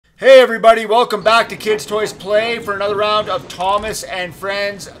Hey everybody, welcome back to Kids Toys Play for another round of Thomas and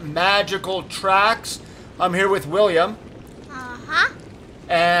Friends Magical Tracks. I'm here with William. Uh-huh.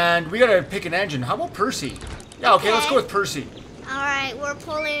 And we gotta pick an engine. How about Percy? Yeah, okay, let's go with Percy. Alright, we're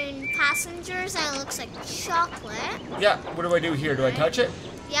pulling passengers and it looks like chocolate. Yeah, what do I do here? Do I touch it?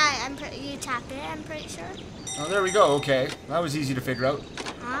 Yeah, you tap it, I'm pretty sure. Oh, there we go, okay. That was easy to figure out.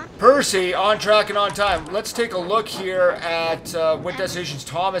 Huh? Percy, on track and on time. Let's take a look here at what destinations.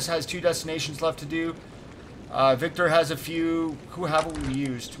 Thomas has 2 destinations left to do. Victor has a few. Who haven't we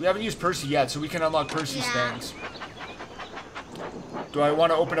used? We haven't used Percy yet, so we can unlock Percy's things. Do I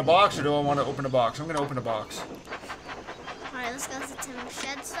want to open a box or do I want to open a box? I'm going to open a box. Alright, let's go to Tim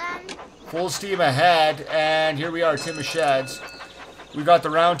Sheds then. Full steam ahead, and here we are, Tim Sheds. We got the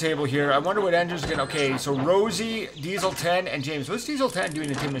round table here. I wonder what engines are going to... Okay, so Rosie, Diesel 10, and James. What's Diesel 10 doing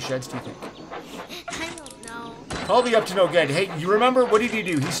in Tim Sheds, do you think? I don't know. Probably up to no good. Hey, you remember, what did he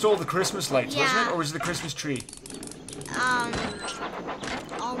do? He stole the Christmas lights, wasn't it? Or was it the Christmas tree?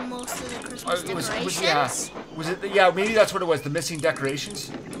 Almost of the Christmas decorations. Was it? Yeah, maybe that's what it was. The missing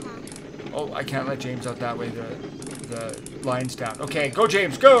decorations. Oh, I can't let James out that way. The line's down. Okay, go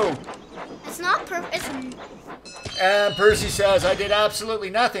James, go. It's not perfect. It's. And Percy says, "I did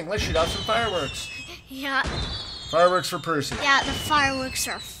absolutely nothing. Let's shoot off some fireworks." Yeah. Fireworks for Percy. Yeah, the fireworks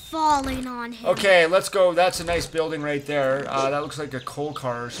are falling on him. Okay, let's go. That's a nice building right there. That looks like a coal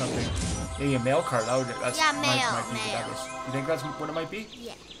car or something. Maybe a mail car. That's yeah, might be what that is. You think that's what it might be?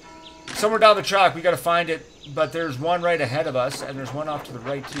 Yeah. Somewhere down the track, we got to find it, but there's one right ahead of us, and there's one off to the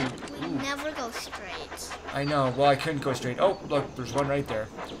right, too. We never go straight. I know. Well, I couldn't go straight. Oh, look, there's one right there.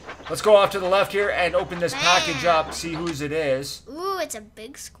 Let's go off to the left here and open this package up, see whose it is. Ooh, it's a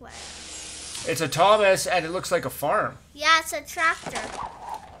big square. It's a Thomas, and it looks like a farm. Yeah, it's a tractor.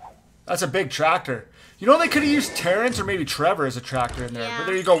 That's a big tractor. You know, they could have used Terrence or maybe Trevor as a tractor in there. Yeah. But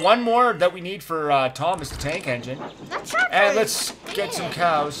there you go. One more that we need for Thomas, the tank engine. That tractor And let's big. get some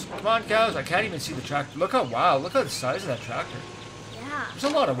cows. Come on, cows. I can't even see the tractor. Look how, wow, look at the size of that tractor. Yeah.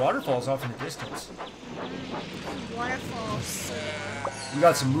 There's a lot of waterfalls off in the distance. Waterfalls. We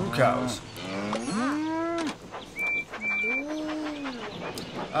got some moo cows.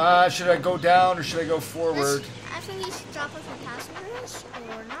 Should I go down or should I go forward? I think you should drop it for passengers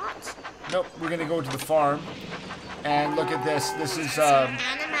or not. Nope, we're gonna go to the farm and look at this. This is Animals.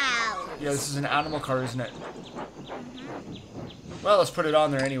 yeah, this is an animal car, isn't it? Well, let's put it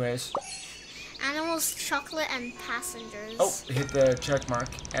on there anyways. Animals, chocolate, and passengers. Oh, hit the check mark.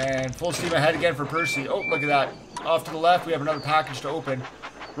 And full steam ahead again for Percy. Oh, look at that. Off to the left, we have another package to open.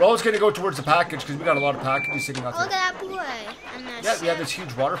 We're always going to go towards the package because we got a lot of packages sitting out there. Look at that boy. And that Yeah, we have this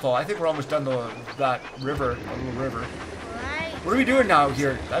huge waterfall. I think we're almost done that river, a little river. Right. What are we doing now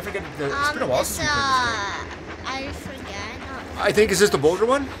here? I forget. It's been a while since we played this game. I forget. I think, is this the Boulder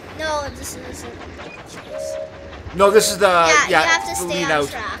one? No, this is No, this is the, yeah, you have to the stay lean on out.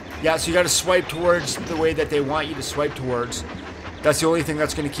 track. Yeah, so you got to swipe towards the way that they want you to swipe towards. That's the only thing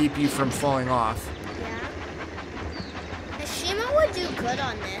that's going to keep you from falling off. Yeah. Shima would do good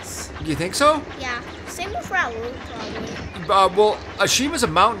on this. Do you think so? Yeah. Same with Raul, probably. Well, Ashima's a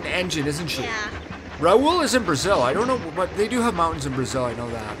mountain engine, isn't she? Yeah. Raul is in Brazil. I don't know, but they do have mountains in Brazil. I know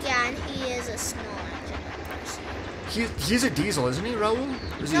that. Yeah, and he is a snow engine. He's a diesel, isn't he, Raul?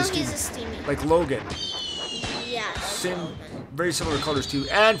 Or is he No, a steam? he's a steamy. Like Logan. Yeah. Very similar colors too.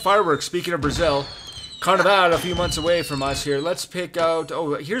 And fireworks. Speaking of Brazil, Carnaval a few months away from us here. Let's pick out. Oh,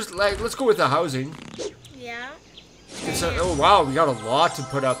 let's go with the housing. Yeah. Oh wow, we got a lot to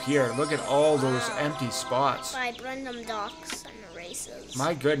put up here. Look at all those empty spots. By Brendam Docks and the races.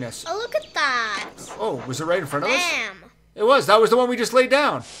 My goodness. Oh, look at that. Oh, was it right in front of us? Bam. It was. That was the one we just laid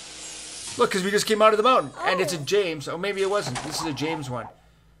down. Look, because we just came out of the mountain. Oh. And it's a James. Oh, maybe it wasn't. This is a James one.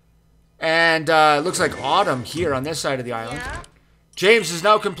 And it looks like autumn here on this side of the island. Yeah. James is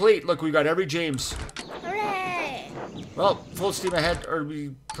now complete. Look, we got every James. Hooray. Well, full steam ahead.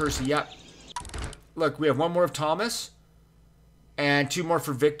 Percy, yeah. Look, we have one more of Thomas. And 2 more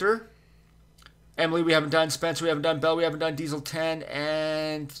for Victor. Emily, we haven't done. Spencer, we haven't done. Belle, we haven't done. Diesel 10.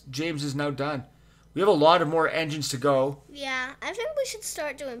 And James is now done. We have a lot of more engines to go. Yeah, I think we should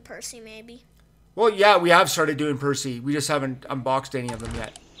start doing Percy, maybe. Well, yeah, we have started doing Percy. We just haven't unboxed any of them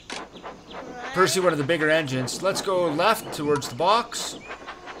yet. Right. Percy, one of the bigger engines. Let's go left towards the box.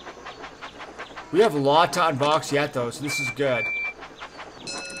 We have a lot to unbox yet, though, so this is good.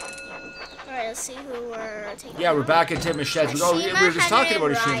 Alright, let's see who we're taking. Yeah, we're back at Tim and Sheds. Oh, we were just talking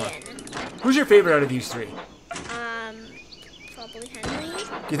about Ashima. Ryan. Who's your favorite out of these 3? Probably Henry.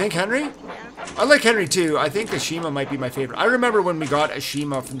 Do you think Henry? Yeah. I like Henry, too. I think Ashima might be my favorite. I remember when we got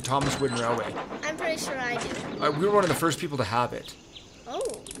Ashima from Thomas Wooden Railway. I'm pretty sure I do. We were one of the first people to have it.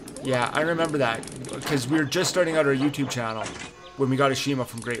 Oh, Yeah, I remember that. Because we were just starting out our YouTube channel when we got Ashima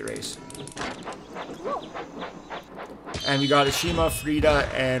from Great Race. Cool. And we got Ashima, Frida,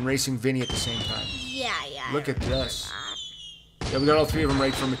 and Racing Vinny at the same time. Yeah. Look at this. Yeah, we got all three of them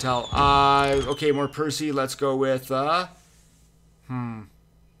right from Mattel. Okay, more Percy. Let's go with, Let's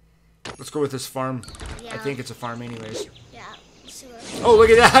go with this farm. Yeah. I think it's a farm anyways. Yeah. Oh, look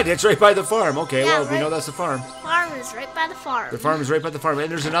at that. It's right by the farm. Okay, Yeah, well, we know that's the farm. The farm is right by the farm. The farm is right by the farm. And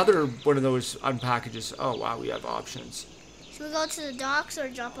there's another one of those unpackages. Oh, wow, we have options. Should we go to the docks or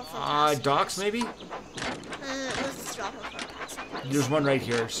drop off our passengers? Docks, maybe? Let's drop off our passengers. There's one right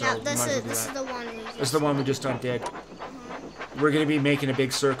here, so Yeah, we this might as well do is that. the one we just... This is the one we just undid. We're going to be making a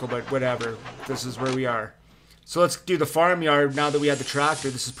big circle, but whatever. This is where we are. So let's do the farmyard now that we have the tractor.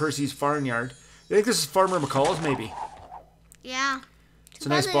 This is Percy's farmyard. I think this is Farmer McCall's, maybe. Yeah. It's a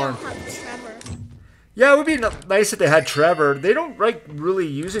nice barn. They don't have Trevor. Yeah, it would be nice if they had Trevor. They don't like really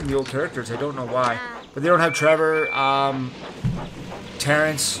using the old characters. I don't know why. Yeah. But they don't have Trevor.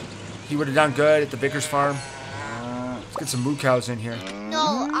 Terrence, he would have done good at the Vickers farm. Let's get some moo cows in here.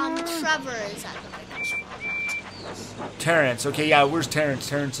 No, Trevor is at the Vickers farm. Terrence. Okay, yeah, where's Terrence?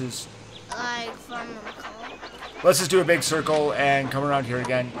 Terrence is... Like Farmer McCall. Let's just do a big circle and come around here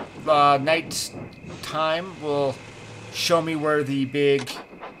again. Night time will show me where the big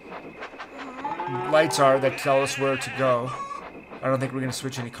lights are that tell us where to go. I don't think we're going to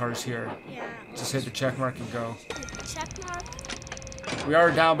switch any cars here. Yeah. Just hit the check mark and go. Hit the check mark. We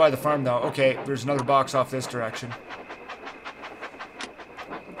are down by the farm though. Okay, there's another box off this direction.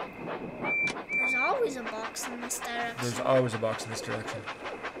 There's always a box in this direction. There's always a box in this direction.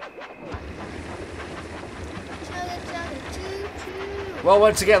 Well,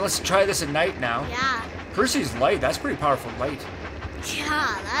 once again, let's try this at night now. Yeah. Percy's light. That's pretty powerful light.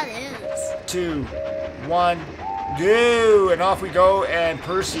 Yeah, that is. 2, 1, go! And off we go. And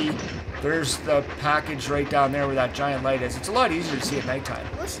Percy, there's the package right down there where that giant light is. It's a lot easier to see at nighttime.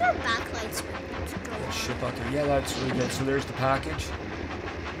 What's our backlights go on? Ship out there. Yeah, that's really good. So there's the package.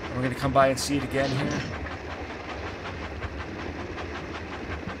 And we're going to come by and see it again here.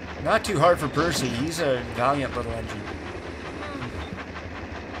 Not too hard for Percy. He's a valiant little engine.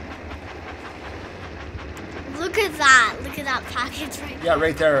 Look at that. Look at that package right Yeah,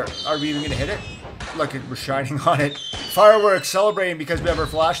 right there. Are we even going to hit it? Look, we're shining on it. Fireworks, celebrating because we have our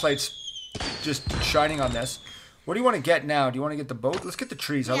flashlights just shining on this. What do you want to get now? Do you want to get the boat? Let's get the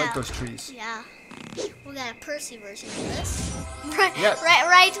trees. I like those trees. Yeah. We got a Percy version of this. Right, Yeah.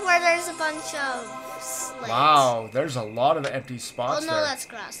 right where there's a bunch of slates. Wow, there's a lot of empty spots Oh, no, there. that's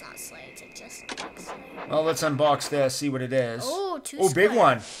grass, not slates. It just looks like... Well, let's unbox this, see what it is. Oh, two big square.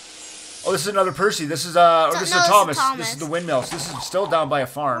 one. Oh, this is another Percy. This is this is no, a this is Thomas. Thomas. This is the windmill. So this is still down by a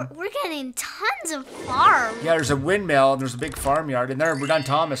farm. We're getting tons of farm. Yeah, there's a windmill and there's a big farmyard, and there we're done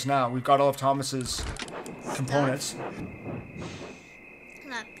Thomas now. We've got all of Thomas's components.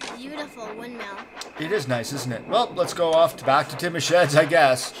 That beautiful windmill. It is nice, isn't it? Well, let's go off back to Timmy's Sheds, I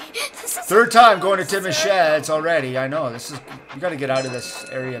guess. This is Third time going to Timmy's Sheds already. I know this is. We got to get out of this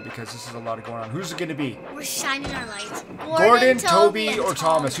area because this is a lot of going on. Who's it going to be? We're shining our lights. Gordon, Toby, and or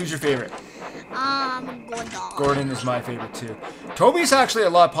Thomas? Who's your favorite? Gordon. Gordon is my favorite too. Toby's actually a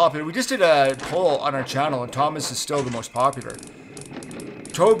lot popular. We just did a poll on our channel, and Thomas is still the most popular.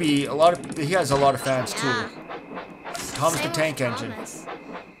 Toby, he has a lot of fans Yeah. too. Thomas Same the Tank with Engine. Thomas.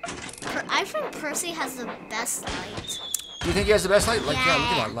 I think Percy has the best light. Do you think he has the best light? Like, yeah, look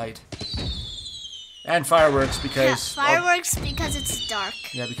at Yeah. that light. And fireworks because Fireworks because it's dark.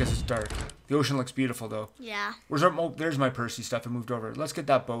 yeah, because it's dark. The ocean looks beautiful though. Yeah. There's my Percy stuff. I moved over. Let's get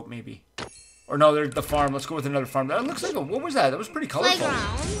that boat maybe. Or no, there's the farm. Let's go with another farm. That looks like what was that? That was pretty colorful.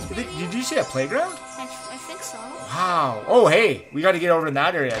 Playground. Did you see a playground? I think so. Wow. Oh, hey, we got to get over in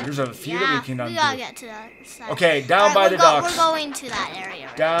that area. There's a few that we can undo. We gotta get to that side. Okay, down by the docks. We're going to that area.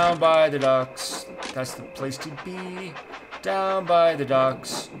 Right Down by the docks. That's the place to be. Down by the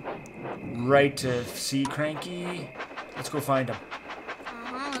docks. Right to see Cranky. Let's go find him.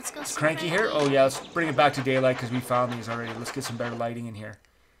 Let's go see Cranky here? Oh, yeah, let's bring it back to daylight because we found these already. Let's get some better lighting in here.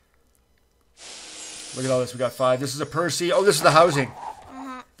 Look at all this. We got 5. This is a Percy. Oh, this is the housing.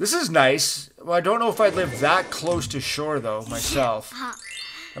 This is nice. Well, I don't know if I'd live that close to shore, though, myself.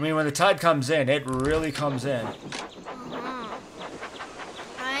 I mean, when the tide comes in, it really comes in.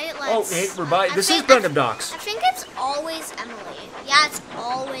 Right, Oh, hey, we're by... This is Brendam Docks. I think it's always Emily. Yeah, it's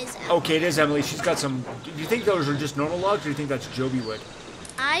always Emily. Okay, it is Emily. She's got some... Do you think those are just normal logs, or do you think that's Joby wood?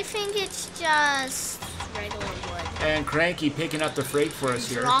 I think it's just regular wood. And Cranky picking up the freight for us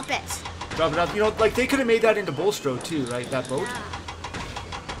here. Drop it. Drop it up. You know, like, they could have made that into Bulstro, too, right? That boat? Yeah.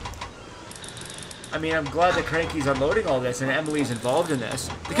 I mean, I'm glad that Cranky's unloading all this and Emily's involved in this.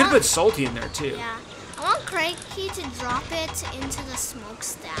 They could have put Salty in there too. Yeah. I want Cranky to drop it into the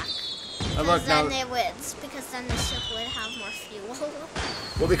smokestack. And look, now, Because then the ship would have more fuel.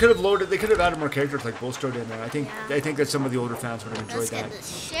 well, they could have added more characters like Bulstrode in there. I think that some of the older fans would have enjoyed that.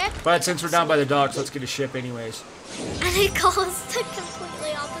 Let's get the ship. But since we're down by the docks, let's get a ship anyways. And it goes the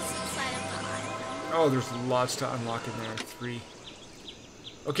completely opposite side of the island. Oh, there's lots to unlock in there. 3.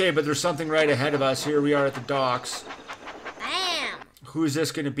 Okay, but there's something right ahead of us. Here we are at the docks. Bam! Who is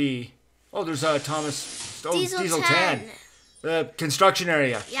this going to be? Oh, there's Thomas. Oh, Diesel 10. The construction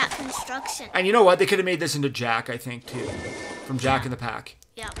area. Yeah, construction. And you know what? They could have made this into Jack, I think, too. From Jack in the Pack.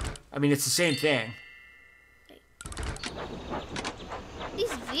 Yep. I mean, it's the same thing.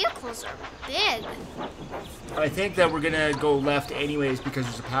 These vehicles are big. I think that we're going to go left anyways because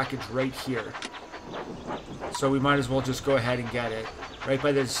there's a package right here. So we might as well just go ahead and get it. Right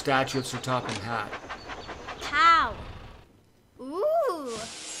by the statue of Sir Topham Hatt. Pow. Ooh.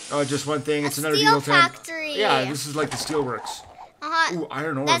 Oh, just one thing. It's another steel Diesel 10. factory. Yeah, this is like the steelworks. Ooh,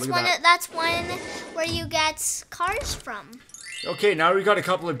 iron ore. That's Look at that. That's one where you get cars from. Okay, now we got a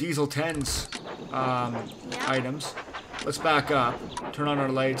couple of Diesel 10s items. Let's back up. Turn on our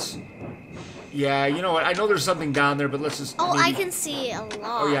lights. Yeah, you know what? I know there's something down there, but let's just... Oh, I can see a lot.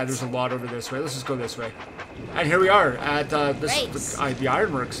 Oh, yeah, there's a lot over this way. Let's just go this way. And here we are at the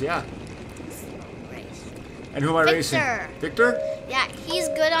ironworks, yeah. And who am I racing? Victor? Yeah, he's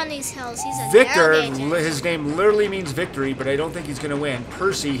good on these hills. He's a Victor, his name literally means victory, but I don't think he's going to win.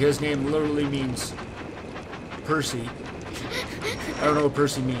 Percy, his name literally means Percy. I don't know what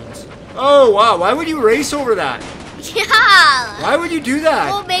Percy means. Oh, wow. Why would you race over that? Yeah. Why would you do that?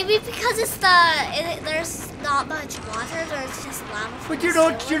 Well, maybe because there's not much water. There's just lava. But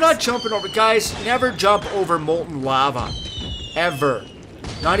you're not jumping over. Guys, never jump over molten lava. Ever.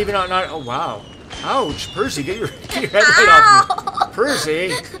 Not even on... Oh, wow. Ouch, Percy, get your head right off me.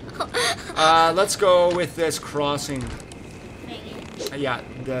 Percy. Let's go with this crossing. Yeah,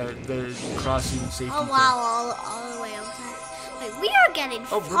 the crossing safety. Oh wow, all the way over there. Wait, we are getting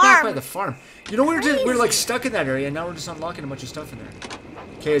farmed. Oh, we're back by the farm. You know, we're like stuck in that area, and now we're just unlocking a bunch of stuff in there.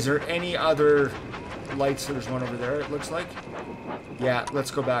 Okay, is there any other lights? There's one over there, it looks like. Yeah, let's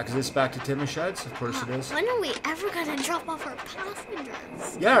go back. Is this back to Tim's sheds? Of course it is. When are we ever gonna drop off our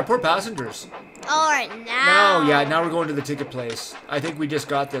passengers? Yeah, our poor passengers. All right, now. Now we're going to the ticket place. I think we just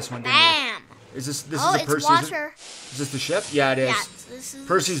got this one. Bam. Is this is the Percy's? Water. Is this the ship? Yeah, it is. Yeah, this is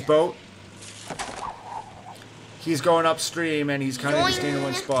Percy's boat. He's going upstream, and he's kind of just staying in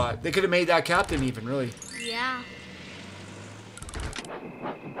one spot. They could have made that captain even, really. Yeah.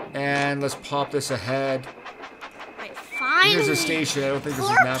 And let's pop this ahead. Right, finally. Here's a station. I don't think this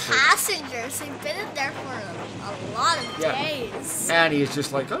is Poor natural. passengers. They've been in there for a lot of days. And he's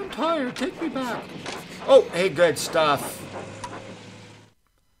just like, I'm tired. Take me back. Oh, hey, good stuff.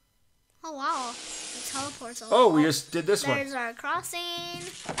 Oh, wow. The teleport's Oh, we just did this one. There's our crossing.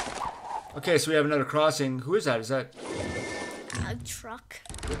 Okay, so we have another crossing. Who is that? Is that... A truck.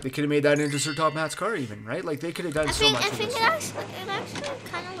 They could have made that into Sir Topham Hatt's car even, right? Like, they could have done so much I with think this. it actually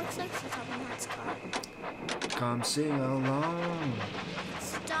kind of looks like Sir Topham Hatt's car. Come sing along.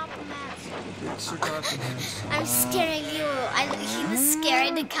 Stop that. It's Sir Topham Hatt's. I'm scaring you. He was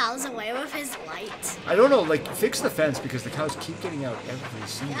scaring the cows away with his light. I don't know, like, fix the fence because the cows keep getting out every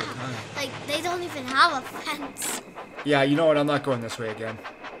single time. Like, they don't even have a fence. Yeah, you know what? I'm not going this way again.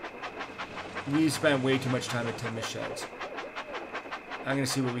 We spent way too much time at Tim's sheds. I'm going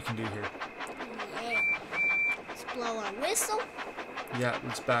to see what we can do here. Yeah. Let's blow our whistle. Yeah,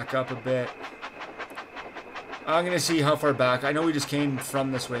 let's back up a bit. I'm going to see how far back. I know we just came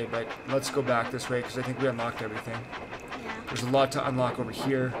from this way, but let's go back this way because I think we unlocked everything. Yeah. There's a lot to unlock over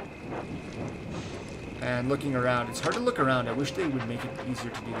here. And looking around. It's hard to look around. I wish they would make it easier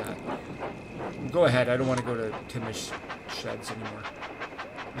to do that. Go ahead. I don't want to go to Tim's sheds anymore.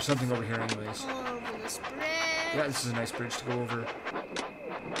 There's something over here anyways. Go over this bridge. Yeah, this is a nice bridge to go over.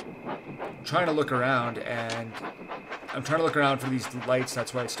 I'm trying to look around, and I'm trying to look around for these lights.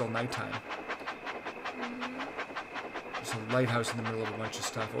 That's why it's still nighttime. There's a lighthouse in the middle of a bunch of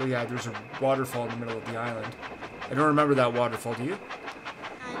stuff. Oh yeah, there's a waterfall in the middle of the island. I don't remember that waterfall, do you?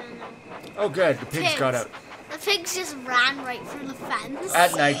 I don't know. Oh good, the pigs got out. The pigs just ran right through the fence.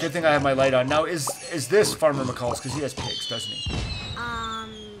 At night, good thing I have my light on. Now, is this Farmer McCall's? Because he has pigs, doesn't he?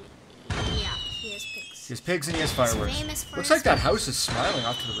 Yeah, he has pigs. He has pigs and he has fireworks. Famous for Looks his like that house is smiling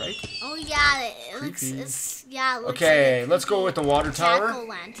off to the right. Oh yeah, it Creepy. looks Okay, like let's go with the water tower.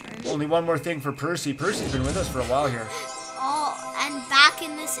 jack-o'-lantern. Only one more thing for Percy. Percy's been with us for a while here. Oh, and back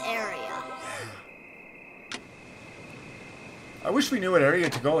in this area. I wish we knew what area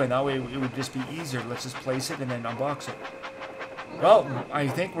to go in. That way it would just be easier. Let's just place it and then unbox it. Well, I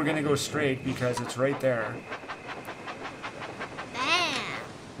think we're going to go straight because it's right there. Bam.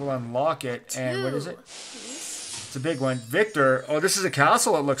 We'll unlock it. And what is it? It's a big one. Victor. Oh, this is a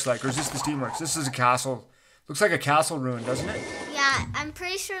castle, it looks like. Or is this the Steamworks? This is a castle. Looks like a castle ruin, doesn't it? Yeah, I'm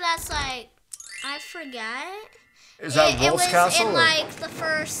pretty sure that's like... I forget. Is that Rolf's Castle? It was in like the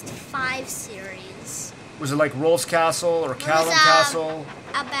first 5 series. Was it like Rolf's Castle or Callum Castle?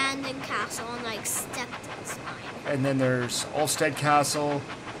 Abandoned castle on like Stepton's line. And then there's Ulstead Castle.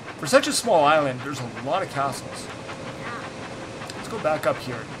 For such a small island, there's a lot of castles. Yeah. Let's go back up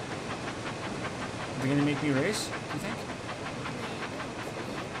here. Are they going to make me race, do you think?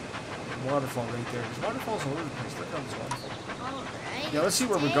 Waterfall right there. There's waterfalls all over the place. Look at all these waterfalls. Alright. Yeah, let's see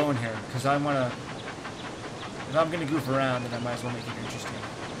where we're going here. Because I want to... If I'm going to goof around, then I might as well make it interesting.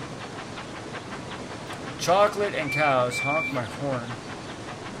 Chocolate and cows honk my horn.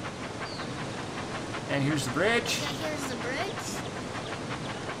 And here's the bridge. Yeah, here's the bridge.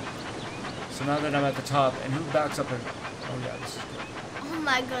 So now that I'm at the top, and who backs up? Oh yeah, this is good. Oh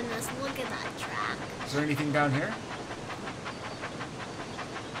my goodness, look at that track. Is there anything down here?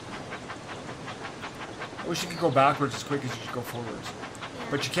 I wish you could go backwards as quick as you could go forwards. Yeah.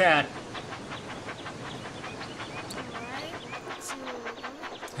 But you can't. Alright, so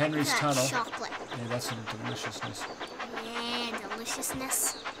Henry's that Tunnel. chocolate. Yeah, that's some deliciousness. Yeah,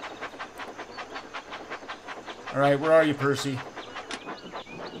 deliciousness. Alright, where are you, Percy?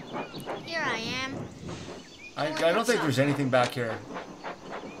 Here I am. I don't think there's anything back here.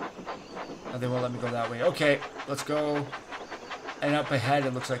 Oh, they won't let me go that way. Okay, let's go. And up ahead,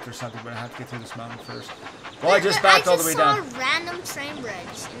 it looks like there's something, but I have to get through this mountain first. Well, I just backed all the way down. I just saw a random train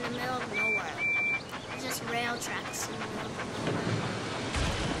bridge in the middle of nowhere. Just rail tracks in the middle of nowhere.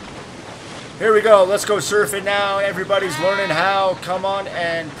 Here we go. Let's go surfing now. Everybody's learning how. Come on,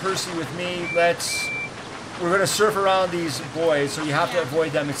 and Percy with me. We're going to surf around these buoys, so you have to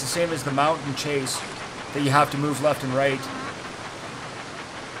avoid them. It's the same as the mountain chase, that you have to move left and right.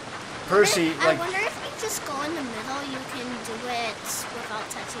 Percy, I wonder if you just go in the middle, you can do it without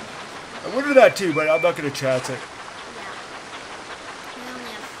touching it. I wonder that too, but I'm not going to chance it. Yeah. We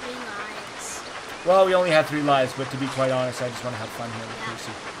only have 3 lives. Well, we only have 3 lives, but to be quite honest, I just want to have fun here with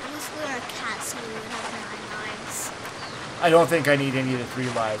Percy. At least we are cats, so we would have 9 lives. I don't think I need any of the 3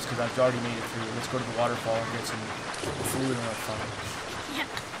 lives, because I've already made it through. Let's go to the waterfall and get some fluid in our funnel. Yeah.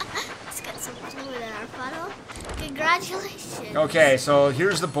 Let's get some fluid in our funnel. Congratulations. Okay, so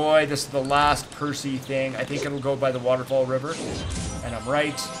here's the buoy. This is the last Percy thing. I think it'll go by the Waterfall River. And I'm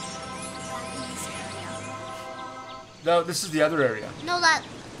right. No, this is the other area. No,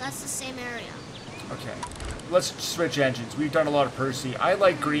 that's the same area. Okay. Let's switch engines. We've done a lot of Percy. I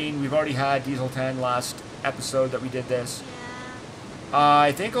like green. We've already had Diesel 10 last episode that we did this. Yeah.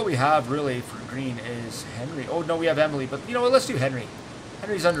 I think all we have really for green is Henry. Oh, no, we have Emily. But you know what? Let's do Henry.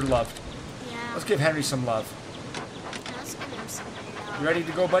 Henry's underloved. Yeah. Let's give Henry some love. Let's give him some love. You ready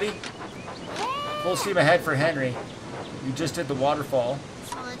to go, buddy? Yeah. Full steam ahead for Henry. We just did the waterfall.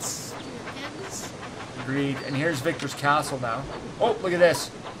 So let's do the pigs. Agreed. And here's Victor's castle now. Oh, look at this.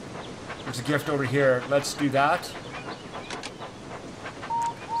 There's a gift over here. Let's do that.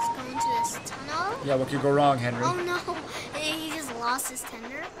 Let's go into this tunnel. Yeah, what could go wrong, Henry? Oh no, he just lost his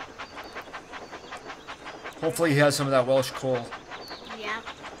tender. Hopefully he has some of that Welsh coal. Yep.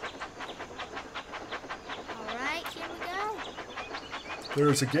 Alright, here we go.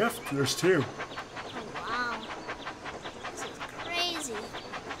 There's a gift. There's 2. Oh wow. This is crazy.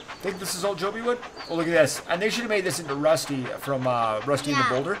 Think this is all Joby wood? Oh, look at this. And they should have made this into Rusty from Rusty and the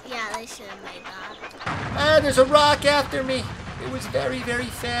Boulder. Yeah, they should have made that. Ah, there's a rock after me. It was very, very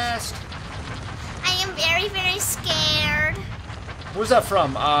fast. I am very, very scared. What was that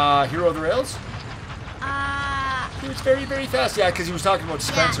from? Hero of the Rails? He was very, very fast. Yeah, because he was talking about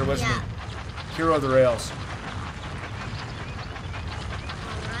Spencer, wasn't he? Hero of the Rails.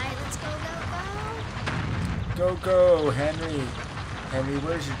 Alright, let's go, Go, go, Henry. Henry,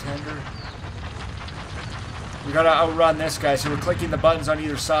 where's your tender? We gotta outrun this guy, so we're clicking the buttons on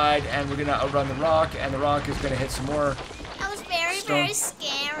either side, and we're gonna outrun the rock, and the rock is gonna hit some more. That was very, stone. very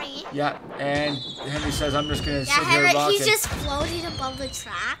scary. Yeah, and Henry says, I'm just gonna sit here Henry, rocking. he's just floating above the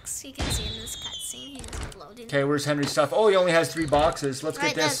tracks. You can see in this cutscene, he's floating. Okay, where's Henry's stuff? Oh, he only has 3 boxes. Let's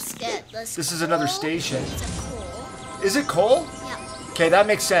get this. That's good. This is another station. It's a coal. Is it coal? Yeah. Okay, that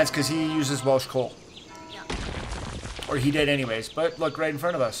makes sense, because he uses Welsh coal. Yeah. Or he did anyways, but look right in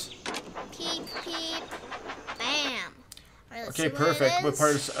front of us. Peep, peep. Bam. Right, Okay, perfect. What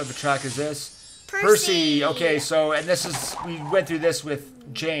part of the track is this? Percy. Okay, so, and this is, we went through this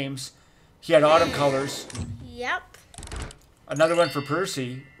with James. He had autumn colors. Yep. Another one for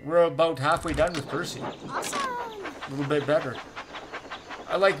Percy. We're about halfway done with Percy. Awesome. A little bit better.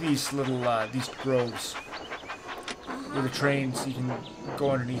 I like these little these groves where the trains you can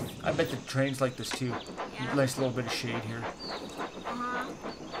go underneath. I bet the trains like this too. Yeah. Nice little bit of shade here.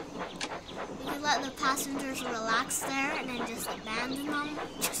 You can let the passengers relax there and then just abandon them.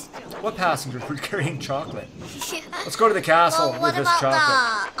 What passengers? We're carrying chocolate. Yeah. Let's go to the castle Well, with this chocolate.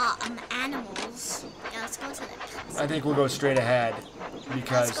 What about the animals? Yeah, let's go to the castle. I think we'll go straight ahead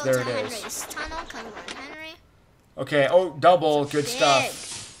because Let's go there to it is. Henry's tunnel because we're in Henry. Okay. Oh, double. Good Big.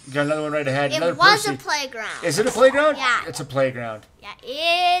 stuff. You got another one right ahead. Another It was Percy. a playground. Is it a playground? Yeah. It's a playground. Yeah,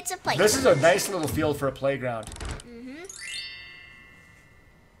 it's a playground. This is a nice little field for a playground.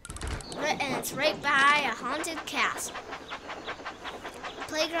 And it's right by a haunted castle. The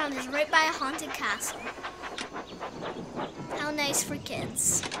playground is right by a haunted castle. How nice for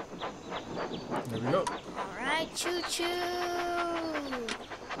kids. There we go. Alright, choo-choo.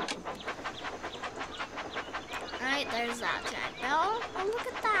 Alright, there's that giant bell. Oh, look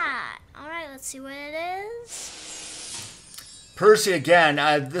at that. Alright, let's see what it is. Percy again.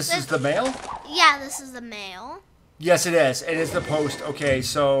 This is the mail? Yeah, this is the mail. Yes, it is. It is the post. Okay,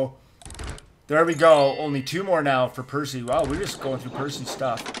 so there we go. Only 2 more now for Percy. Wow, we're just going through Percy's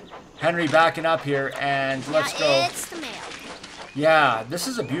stuff. Henry backing up here, and let's go. It's the mail. Yeah, this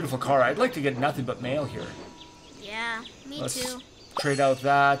is a beautiful car. I'd like to get nothing but mail here. Yeah, me too. Trade out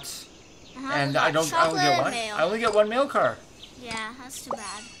that. And I only get one. Mail. I only get 1 mail car. Yeah, that's too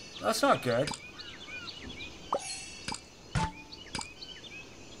bad. That's not good.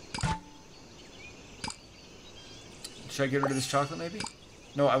 Should I get rid of this chocolate maybe?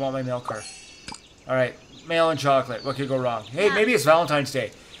 No, I want my mail car. Alright, mail and chocolate. What could go wrong? Hey, Yeah. maybe it's Valentine's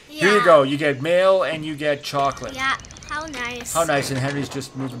Day. Yeah. Here you go. You get mail and you get chocolate. Yeah, how nice. How nice. And Henry's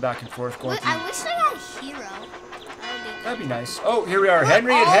just moving back and forth. Going through. I wish they had a hero. That would be good. That'd be nice. Oh, here we are.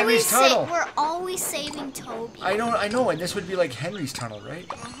 Henry at Henry's tunnel. We're always saving Toby. I know. And this would be like Henry's tunnel, right?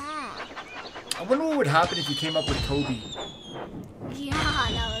 I wonder what would happen if you came up with Toby. Yeah,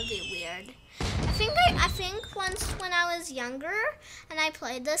 that would be weird. I think once when I was younger and I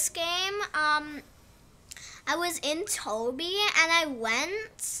played this game, I was in Toby and I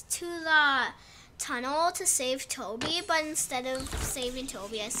went to the tunnel to save Toby, but instead of saving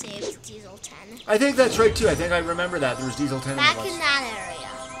Toby, I saved Diesel 10. I think that's right too. I think I remember that. There was Diesel 10 Back in in that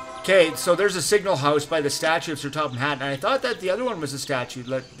area. Okay, so there's a signal house by the statue of Sir Topham Hatt, and I thought that the other one was a statue.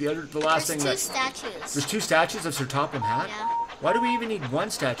 The last thing There's 2 statues. There's 2 statues of Sir Topham Hatt? Yeah. Why do we even need 1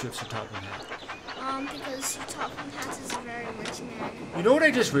 statue of Sir Topham Hatt? Because Sir Topham Hatt is a very rich man. You know what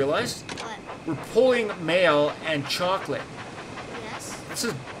I just realized? What? We're pulling mail and chocolate. Yes? This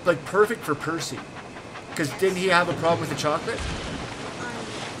is like perfect for Percy. Because didn't he have a problem with the chocolate?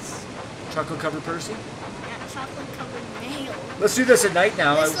 Yes. Chocolate covered Percy? Yeah, chocolate covered nail. Let's do this at night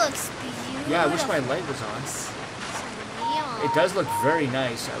now. This looks beautiful. Yeah, I wish my light was on. Some neon. It does look very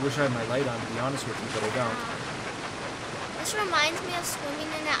nice. I wish I had my light on, to be honest with you, but I don't. This reminds me of swimming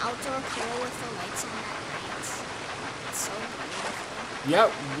in an outdoor pool with the lights on at night. It's so beautiful.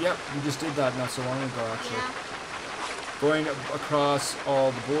 Yep, we just did that not so long ago, actually. Yeah. Going across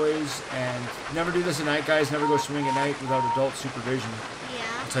all the boys, and never do this at night, guys. Never go swimming at night without adult supervision. Yeah.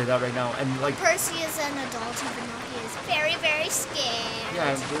 I'll tell you that right now. And like, Percy is an adult, even though he is very, very scared. yeah,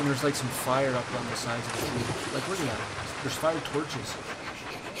 and there's like some fire up on the sides of the tree. Like, look at that. There's fire torches.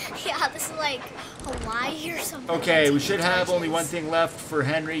 Yeah, this is like Hawaii or something. Okay, we should have only one thing left for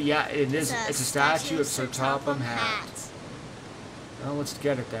Henry. Yeah, it is. It's It's a statue of Sir Topham Hatt. Well, let's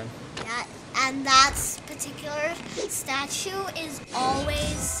get it then. Yeah, and that particular statue is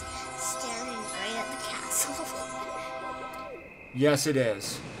always staring right at the castle. Yes, it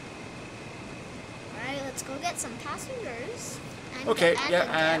is. Alright, let's go get some passengers. Okay, And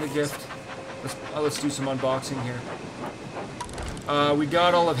yeah, and a gift. Let's do some unboxing here. We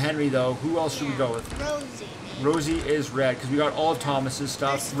got all of Henry though. Who else should we go with? Rosie. Rosie is red because we got all of Thomas's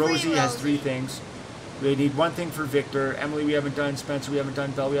stuff. There's 3 Rosie has Rosie. 3 things. We need 1 thing for Victor. Emily we haven't done. Spencer we haven't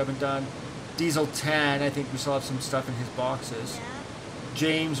done. Belle we haven't done. Diesel 10. I think we still have some stuff in his boxes. Yeah.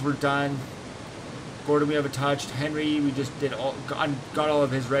 James we're done. Gordon we haven't touched. Henry we just did all. Got all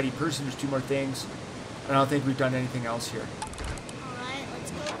of his ready. Percy there's 2 more things. I don't think we've done anything else here. Alright,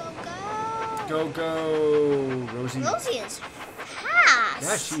 let's go. Go. Rosie. Rosie is fast.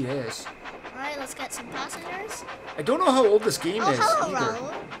 Yeah, she is. Alright, let's get some passengers. I don't know how old this game is Hello, either.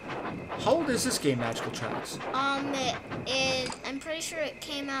 Raoul. How old is this game, Magical Tracks? I'm pretty sure it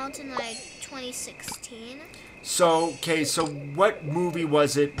came out in like 2016. So, okay, so what movie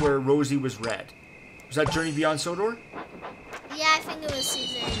was it where Rosie was red? Was that Journey Beyond Sodor? Yeah, I think it was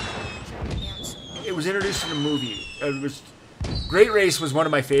season. It was introduced in a movie. It was Great Race was one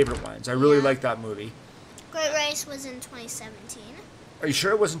of my favorite ones. I really liked that movie. Great Race was in 2017. Are you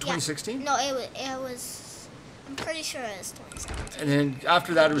sure it wasn't 2016? No, it was. I'm pretty sure it was 2017. And then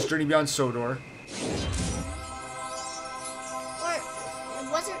after that, it was Journey Beyond Sodor. Or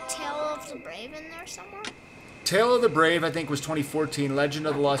wasn't Tale of the Brave in there somewhere? Tale of the Brave, I think, was 2014. Legend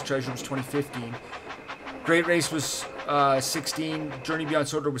of the Lost Treasure was 2015. Great Race was 16. Journey Beyond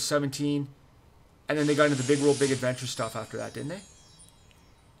Sodor was 17. And then they got into the Big World, Big Adventure stuff after that, didn't they?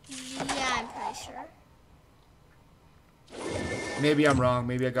 Yeah, I'm pretty sure. Maybe I'm wrong.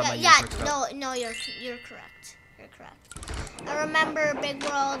 Maybe I got my years mixed up. No, you're correct. You're correct. I remember Big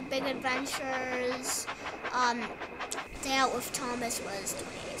World, Big Adventures. Day Out with Thomas was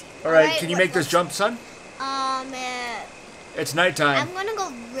 2018. All right, can you make this jump, son? It's nighttime. I'm gonna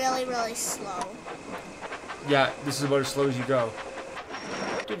go really, really slow. Yeah, this is about as slow as you go.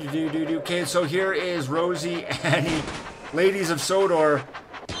 Okay, so here is Rosie and the ladies of Sodor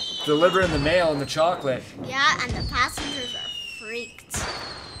delivering the mail and the chocolate. Yeah, and the passengers are freaked.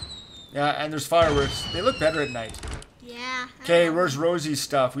 Yeah, and there's fireworks. They look better at night. Yeah. Okay, where's Rosie's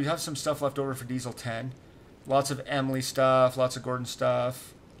stuff? We have some stuff left over for Diesel 10. Lots of Emily stuff, lots of Gordon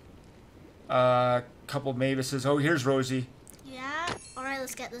stuff. Couple of Mavises. Oh, here's Rosie. Yeah. All right,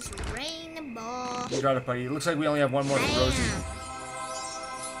 let's get this rainbow. You got it, buddy. It looks like we only have one more for Rosie.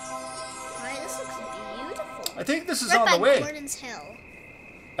 All right, this looks beautiful. I think this is right on by the way. Gordon's Hill.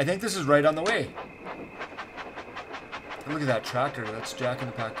 I think this is right on the way. Look at that tractor. That's Jack in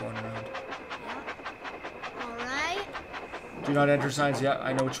the Pack going around. Yeah. All right. Do not enter signs. Yeah,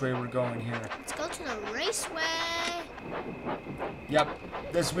 I know which way we're going here. Let's go to the raceway. Yep.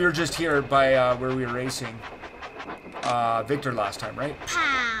 We were just here by where we were racing Victor last time, right?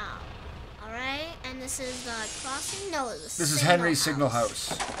 Pow. All right, and this is the crossing. No, this is Henry's Signal House.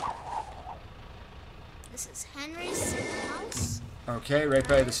 This is Henry's Signal House. Okay, right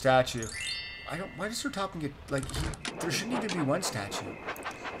by the statue. Why does Sir Topham get there shouldn't even be one statue.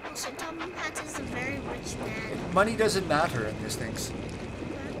 Well, Sir Topham Hatt is a very rich man. Money doesn't matter in these things.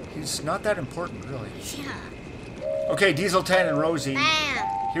 He's not that important, really. Yeah. Okay, Diesel 10 and Rosie. Bam.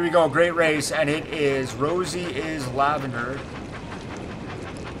 Here we go, great race, and it is Rosie is lavender.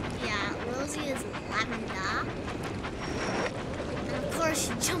 Yeah, Rosie is lavender. And of course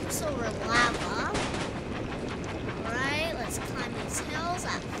she jumps over lava. Alright, let's climb these hills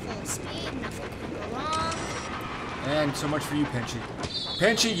at full speed. Nothing can go wrong. And so much for you, Pinchy.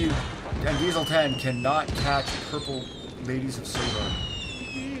 Pinchy, you and Diesel 10 cannot catch purple ladies of Sodor.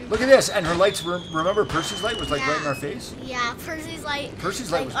 Look at this, and her lights, remember Percy's light was like right in our face? Yeah, Percy's light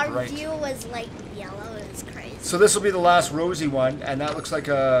was our bright. view was like yellow. It was crazy. So this will be the last Rosie one, and that looks like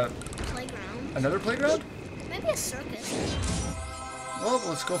a... Playground. Another playground? Maybe a circus. Well,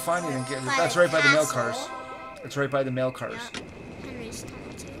 let's go find it and get it. By That's the right by the mail castle. cars. It's right by the mail cars. Yep. Henry's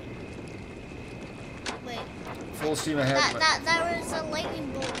tunnel too. Wait. Full steam ahead. That was a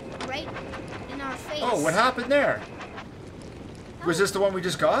lightning bolt right in our face. Oh, what happened there? Was this the one we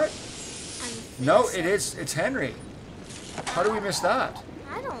just got? No, it is. It's Henry. How do we miss that?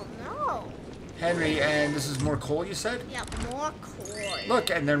 I don't know. Henry, and this is more coal, you said? Yeah, more coal.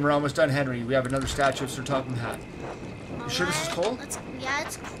 Look, and then we're almost done, Henry. We have another statue of Sir Topham Hatt. You sure this is coal? Yeah,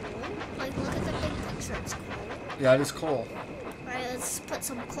 it's coal. Like, look at the big picture. It's coal. Yeah, it is coal. Right, let's put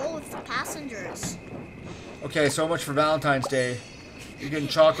some coal with the passengers. Okay, so much for Valentine's Day. You're getting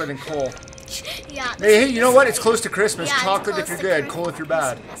chocolate and coal. Yeah. Hey, you know what? It's close to Christmas. Yeah, Chocolate if you're good, coal if you're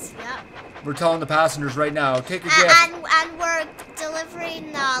bad. Yep. We're telling the passengers right now, take a gift. And we're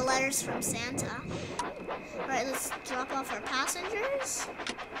delivering letters from Santa. Right, let's drop off our passengers.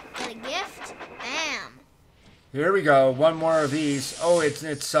 Get a gift. Bam. Here we go. One more of these. Oh, it's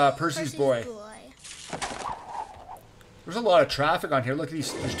Percy's boy. There's a lot of traffic on here. Look at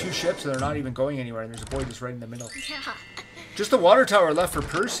these. There's two ships and they're not even going anywhere. And there's a boy just right in the middle. Yeah. Just the water tower left for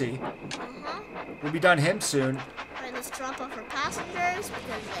Percy. Uh-huh. We'll be done him soon. Right, let's drop off our passengers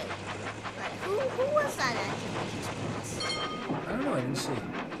because they... Right, who was that actually? I don't know. I didn't see.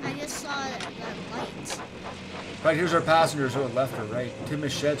 I just saw that light. Right, here's our passengers. Oh, left or right.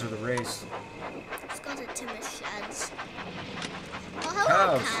 Timmy's sheds with a race. Let's go to Timmy's sheds. Oh,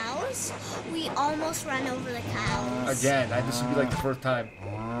 hello, cows. We almost ran over the cows. Again, this would be like the fourth time.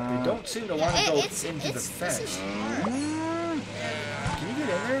 They don't seem to want to go into the fence. This is hard. Can you get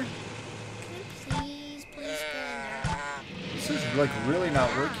in there? Can you please get in there? This is like really not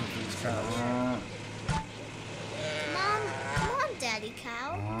working for these cows. Come on, Daddy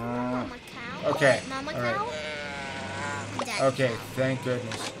Cow. Come on, Mama Cow. Okay. Mama All Cow. Right. Daddy Okay, Cow. thank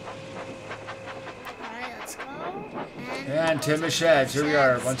goodness. Alright, let's go. And Timmy's sheds. Here we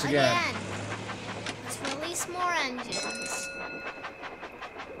are once again. Let's release more engines.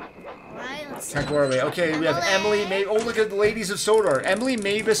 Can't go our way. Okay, we have Emily, oh, look at the ladies of Sodor. Emily,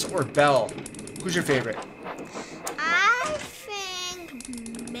 Mavis, or Belle? Who's your favorite? I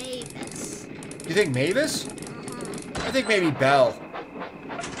think Mavis. You think Mavis? I think maybe Belle.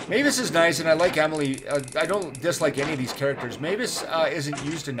 Mavis is nice, and I like Emily. I don't dislike any of these characters. Mavis isn't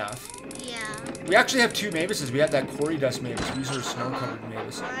used enough. Yeah. We actually have 2 Mavises. We have that Quarry Dust Mavis. These are snow-covered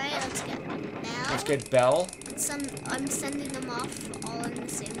Mavis. Alright, let's get Belle. Let's get Belle. I'm sending them off all in the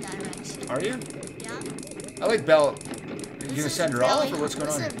same direction. Are you? Yeah. I like Belle. Are you going to send her off, or what's going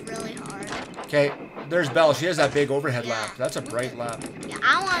on? This is really hard. Okay, there's Belle. She has that big overhead Yeah. lamp. That's a bright lamp. Yeah,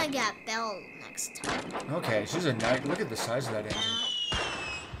 I want to get Belle next time. Okay, she's a nice... Look at the size of that engine. Yeah.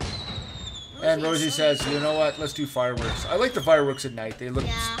 And Rosie says, you know what? Let's do fireworks. I like the fireworks at night. They look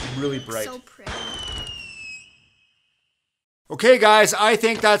really bright. So pretty. Okay, guys, I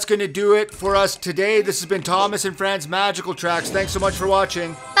think that's going to do it for us today. This has been Thomas and Friends Magical Tracks. Thanks so much for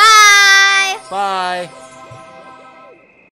watching. Bye! Bye.